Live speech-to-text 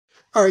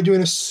Alright,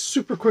 doing a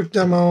super quick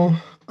demo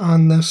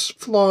on this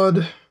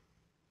flawed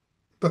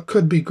but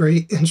could be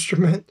great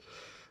instrument,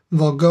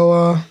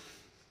 Volgoa.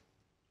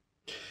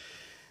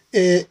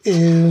 It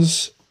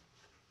is,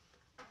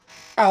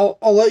 I'll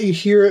let you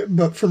hear it,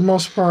 but for the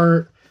most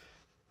part,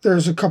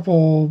 there's a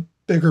couple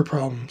bigger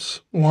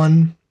problems.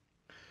 One,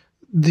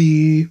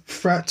 the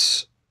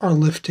frets are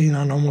lifting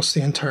on almost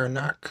the entire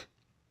neck.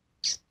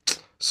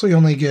 So you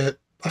only get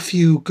a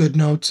few good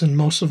notes, and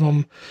most of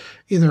them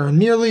either are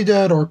nearly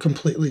dead or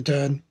completely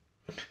dead.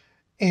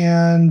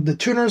 And the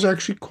tuner is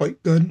actually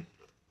quite good.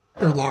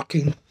 They're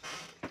locking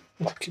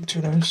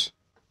tuners.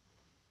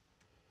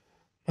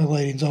 My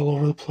lighting's all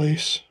over the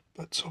place,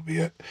 but so be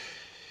it.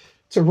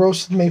 It's a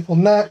roasted maple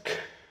neck,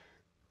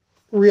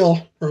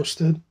 real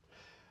roasted.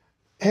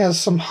 It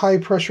has some high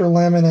pressure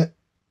laminate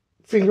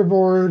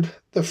fingerboard.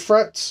 The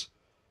frets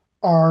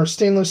are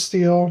stainless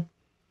steel.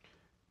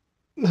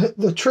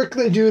 The trick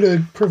they do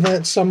to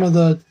prevent some of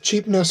the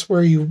cheapness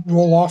where you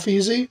roll off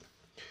easy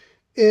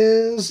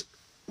is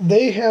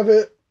they have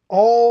it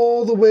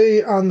all the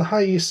way on the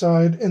high E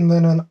side, and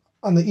then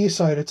on the E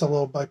side it's a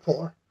little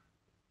bipolar.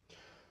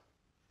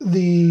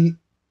 The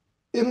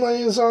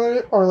inlays on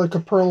it are like a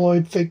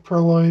pearloid, fake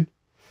pearloid.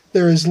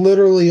 There is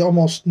literally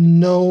almost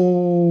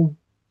no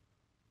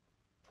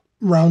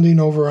rounding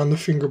over on the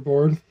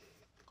fingerboard.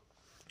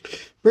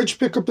 Bridge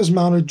pickup is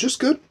mounted just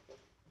good.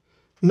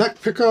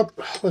 Neck pickup,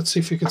 let's see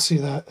if you can see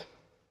that.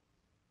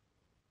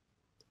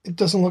 It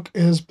doesn't look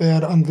as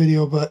bad on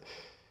video, but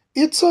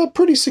it's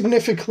pretty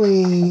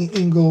significantly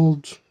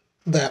angled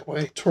that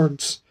way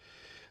towards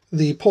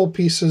the pole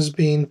pieces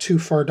being too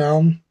far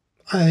down.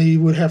 I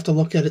would have to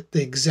look at it,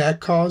 the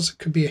exact cause. It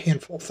could be a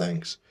handful of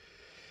things.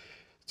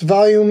 Its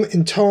volume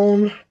and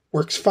tone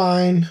works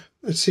fine.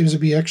 It seems to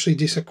be actually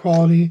decent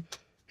quality.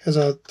 Has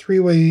a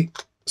 3-way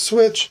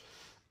switch.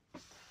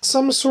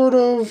 Some sort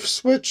of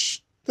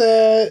switch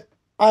that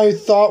I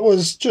thought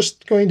was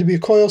just going to be a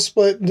coil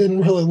split.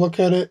 Didn't really look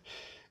at it.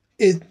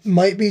 It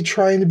might be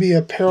trying to be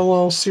a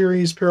parallel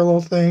series, parallel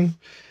thing.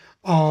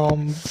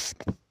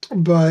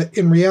 But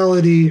in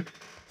reality,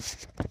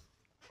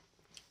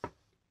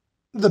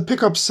 the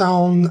pickups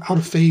sound out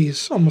of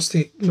phase almost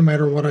no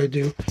matter what I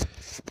do.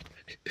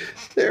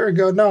 There we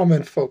go. Now I'm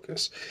in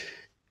focus.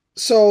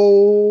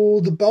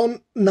 So the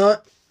bone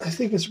nut, I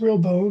think it's real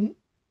bone.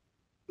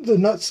 The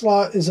nut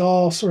slot is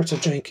all sorts of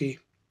janky.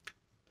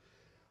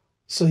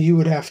 So you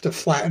would have to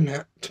flatten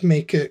it to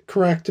make it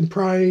correct and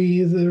probably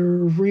either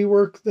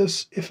rework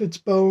this if it's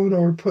bone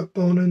or put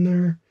bone in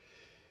there.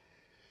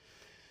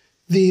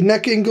 The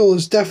neck angle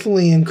is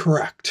definitely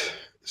incorrect.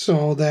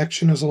 So the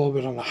action is a little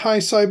bit on the high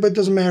side, but it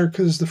doesn't matter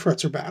because the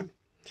frets are bad.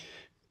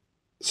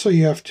 So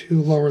you have to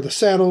lower the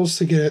saddles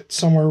to get it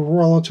somewhere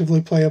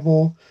relatively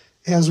playable.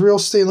 It has real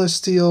stainless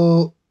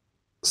steel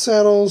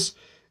saddles,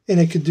 and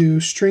it could do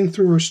string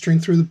through or string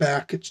through the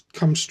back. It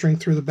comes string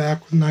through the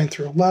back with 9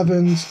 through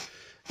 11s.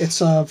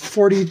 It's a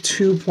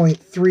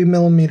 42.3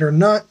 millimeter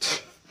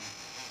nut.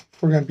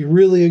 We're going to be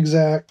really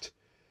exact.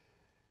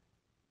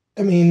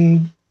 I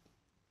mean,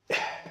 it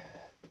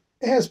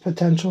has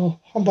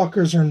potential.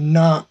 Humbuckers are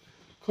not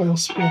coil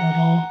split at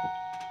all.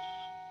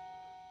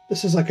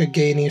 This is like a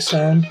gainy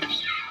sound.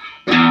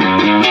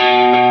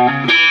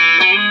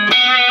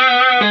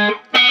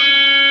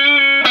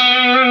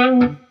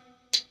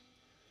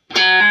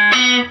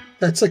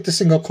 That's like the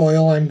single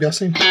coil, I'm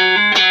guessing.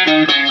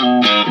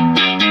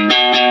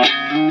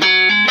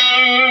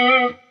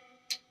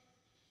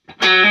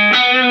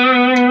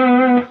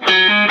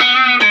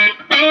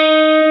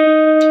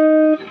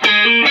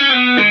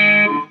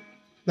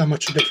 Not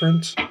much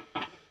difference.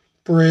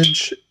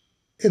 Bridge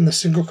in the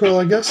single coil,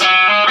 I guess.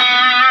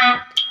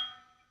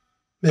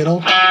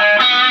 Middle.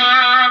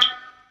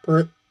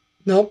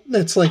 Nope,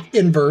 it's like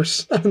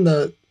inverse on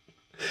the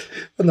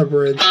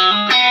bridge.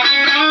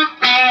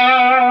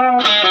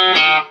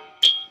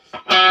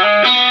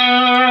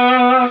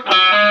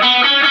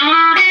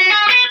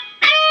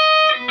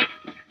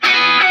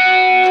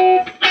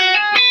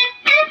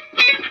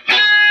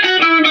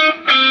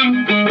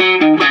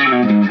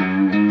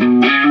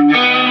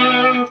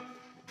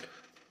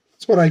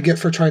 That's what I get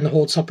for trying to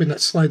hold something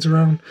that slides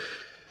around.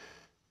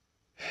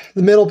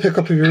 The middle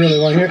pickup, if you really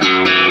like it.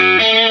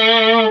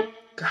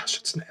 Gosh,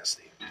 it's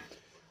nasty.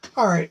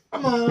 Alright,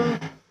 I'm gonna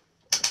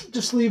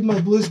just leave my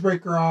blues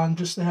breaker on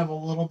just to have a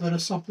little bit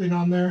of something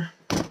on there.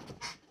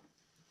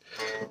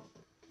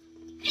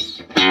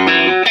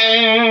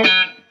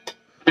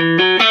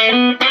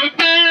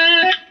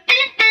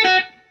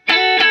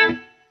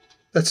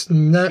 That's the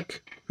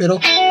neck, middle,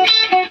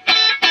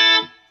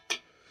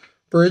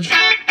 bridge.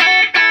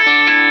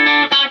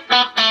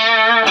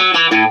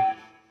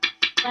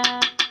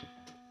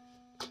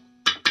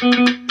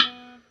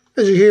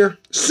 As you hear,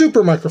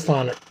 super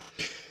microphonic.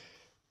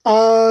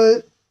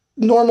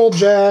 Normal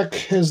jack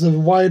has the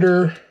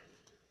wider.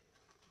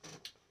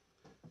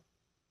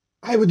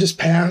 I would just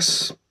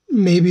pass.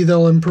 Maybe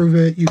they'll improve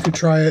it. You could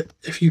try it.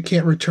 If you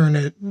can't return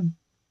it,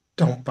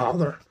 don't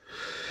bother.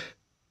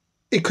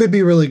 it could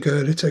be really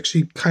good. It's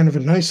actually kind of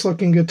a nice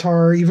looking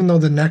guitar, even though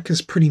the neck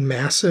is pretty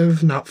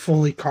massive, not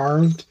fully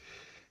carved.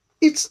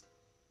 It's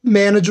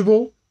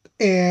manageable,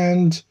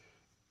 and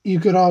you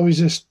could always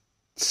just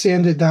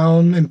sand it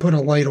down and put a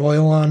light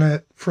oil on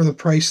it for the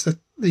price that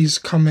these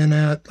come in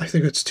at. I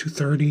think it's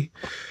 $230.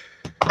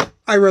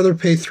 I'd rather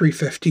pay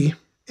 $350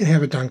 and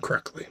have it done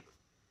correctly.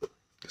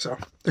 So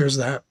there's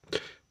that.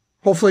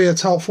 Hopefully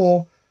it's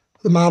helpful.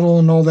 The model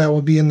and all that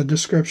will be in the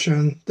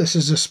description. This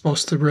is just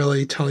supposed to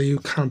really tell you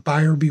kind of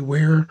buyer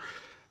beware.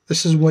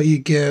 This is what you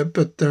get,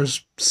 but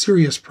there's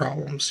serious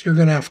problems. You're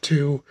going to have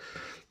to,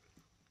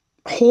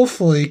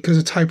 hopefully, because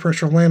it's high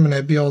pressure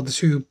laminate, be able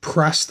to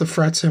press the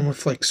frets in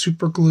with like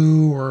super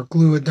glue or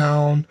glue it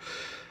down.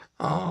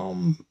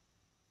 And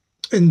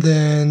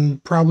then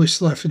probably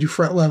still have to do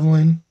fret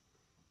leveling.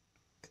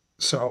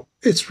 So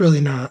it's really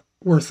not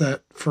worth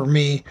it for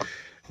me,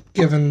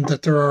 given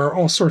that there are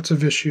all sorts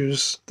of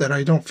issues that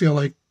I don't feel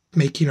like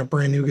making a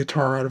brand new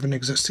guitar out of an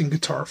existing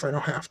guitar if I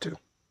don't have to.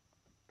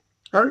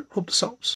 All right, hope this helps.